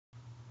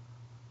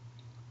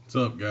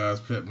What's up, guys?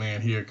 Pep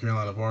Man here,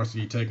 Carolina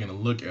Varsity, taking a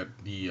look at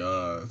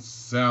the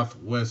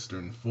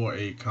Southwestern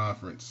 4A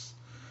Conference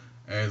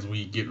as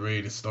we get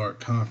ready to start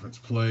conference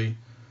play.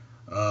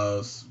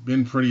 It's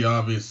been pretty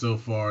obvious so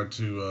far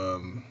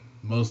to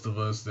most of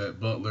us that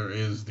Butler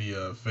is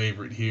the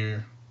favorite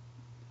here,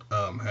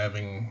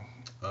 having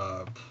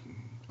uh,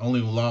 only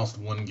lost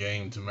one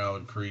game to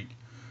Mallard Creek.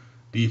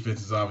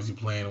 Defense is obviously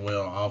playing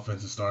well.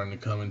 Offense is starting to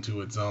come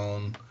into its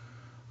own.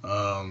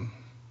 Um,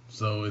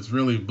 so it's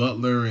really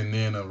Butler and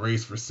then a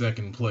race for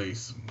second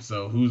place.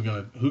 So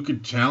who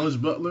could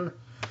challenge Butler?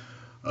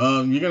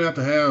 You're gonna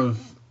have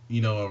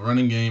a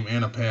running game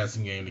and a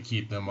passing game to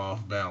keep them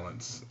off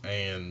balance.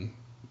 And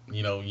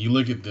you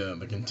look at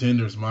the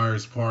contenders,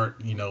 Myers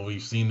Park.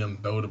 We've seen them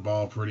throw the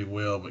ball pretty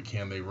well, but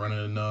can they run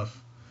it enough?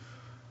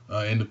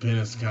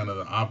 Independence kind of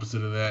the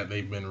opposite of that.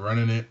 They've been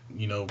running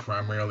it,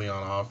 primarily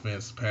on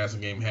offense.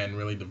 Passing game hadn't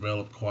really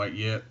developed quite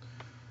yet.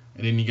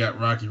 And then you got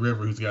Rocky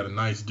River, who's got a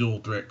nice dual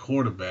threat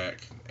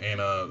quarterback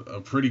and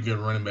a pretty good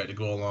running back to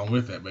go along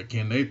with that. But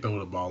can they throw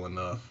the ball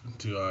enough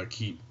to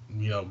keep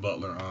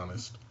Butler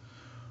honest?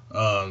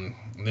 And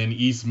then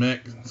East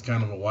Meck is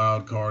kind of a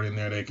wild card in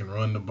there. They can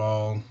run the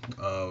ball.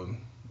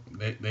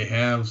 They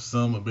have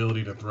some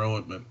ability to throw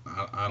it, but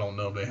I don't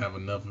know if they have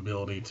enough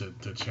ability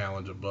to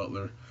challenge a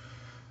Butler.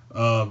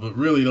 But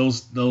really,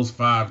 those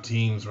five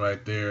teams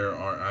right there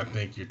are, I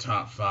think, your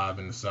top five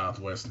in the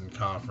Southwestern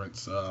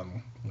Conference.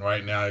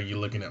 Right now, you're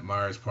looking at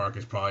Myers Park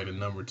as probably the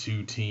number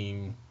two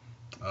team,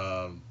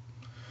 um,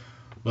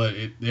 but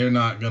they're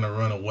not going to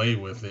run away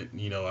with it.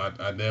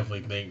 I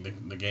definitely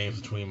think the games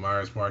between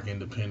Myers Park,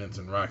 Independence,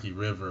 and Rocky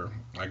River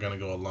are going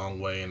to go a long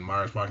way. And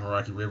Myers Park and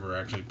Rocky River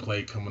actually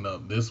play coming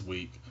up this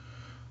week.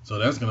 So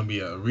that's going to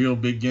be a real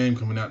big game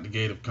coming out the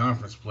gate of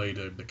conference play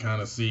to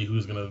kind of see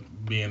who's going to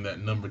be in that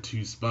number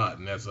two spot.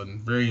 And that's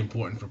very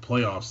important for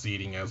playoff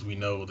seeding, as we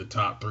know the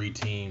top three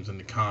teams in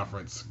the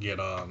conference get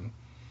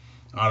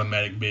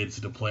automatic bids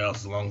to the playoffs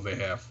as long as they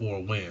have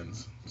 4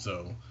 wins.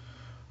 So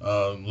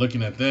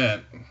looking at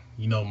that,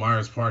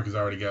 Myers Park has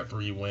already got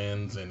 3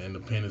 wins, and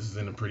Independence is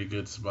in a pretty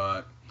good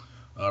spot.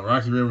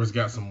 Rocky River's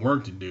got some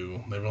work to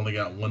do. They've only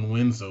got 1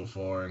 win so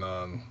far,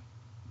 and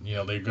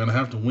they're going to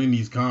have to win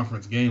these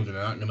conference games, and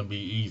they're not going to be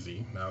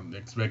easy. Now,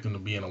 expect them to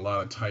be in a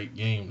lot of tight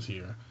games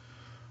here.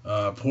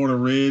 Porter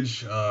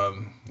Ridge,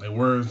 they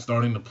were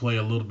starting to play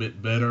a little bit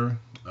better,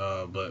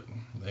 but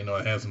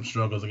it had some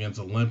struggles against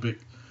Olympic.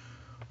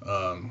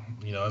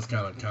 It's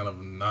kind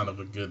of not of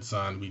a good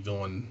sign to be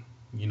going,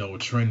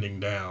 trending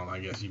down, I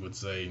guess you would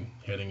say,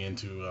 heading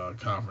into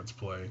conference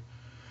play.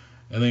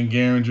 And then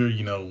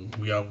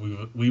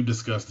Garinger, we've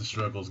discussed the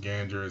struggles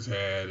Garinger has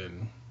had,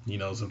 and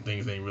some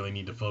things they really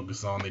need to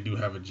focus on. They do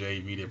have a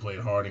JV. They played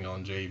Harding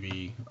on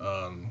JV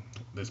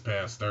this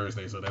past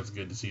Thursday, so that's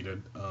good to see that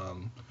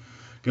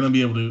going to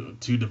be able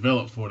to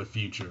develop for the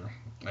future.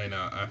 And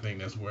I think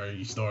that's where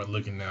you start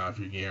looking now if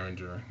you're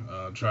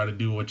Garinger. Try to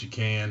do what you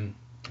can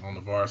on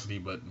the varsity,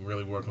 but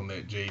really work on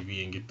that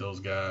JV and get those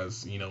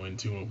guys, in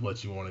tune with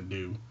what you want to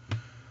do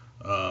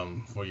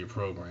for your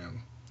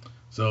program.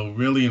 So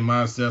really, in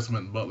my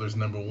assessment, Butler's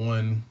number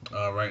 1.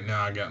 Right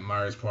now, I got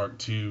Myers Park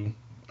 2.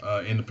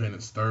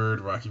 Independence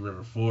 3rd, Rocky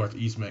River 4th,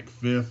 East Meck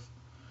 5th,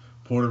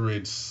 Porter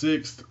Ridge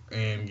 6th,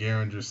 and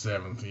Garinger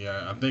 7th.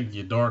 Yeah, I think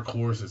your dark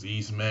horse is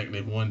East Meck.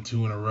 They've won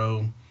 2 in a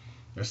row.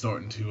 They're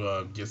starting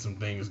to get some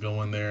things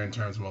going there in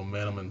terms of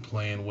momentum and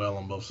playing well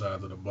on both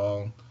sides of the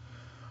ball.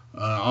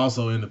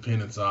 Also,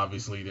 Independence,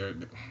 obviously,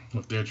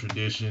 with their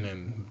tradition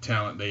and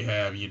talent they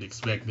have, you'd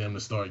expect them to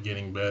start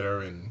getting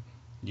better and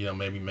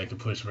maybe make a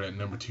push for that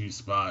number 2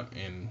 spot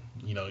and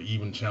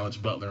even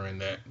challenge Butler in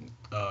that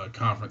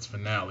conference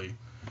finale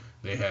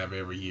they have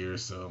every year.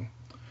 So,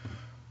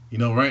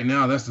 right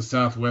now that's the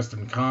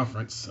Southwestern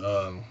Conference.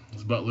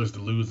 Butler's to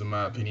lose, in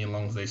my opinion, as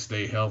long as they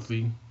stay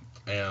healthy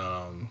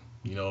and,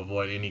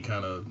 avoid any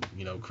kind of,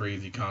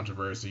 crazy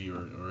controversy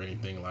or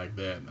anything like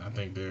that. I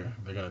think they're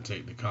going to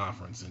take the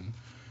conference and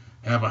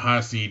have a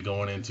high seed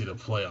going into the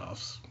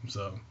playoffs.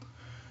 So,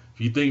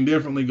 if you think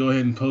differently, go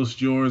ahead and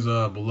post yours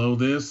below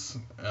this.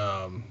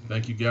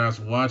 Thank you guys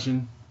for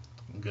watching.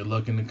 Good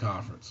luck in the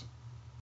conference.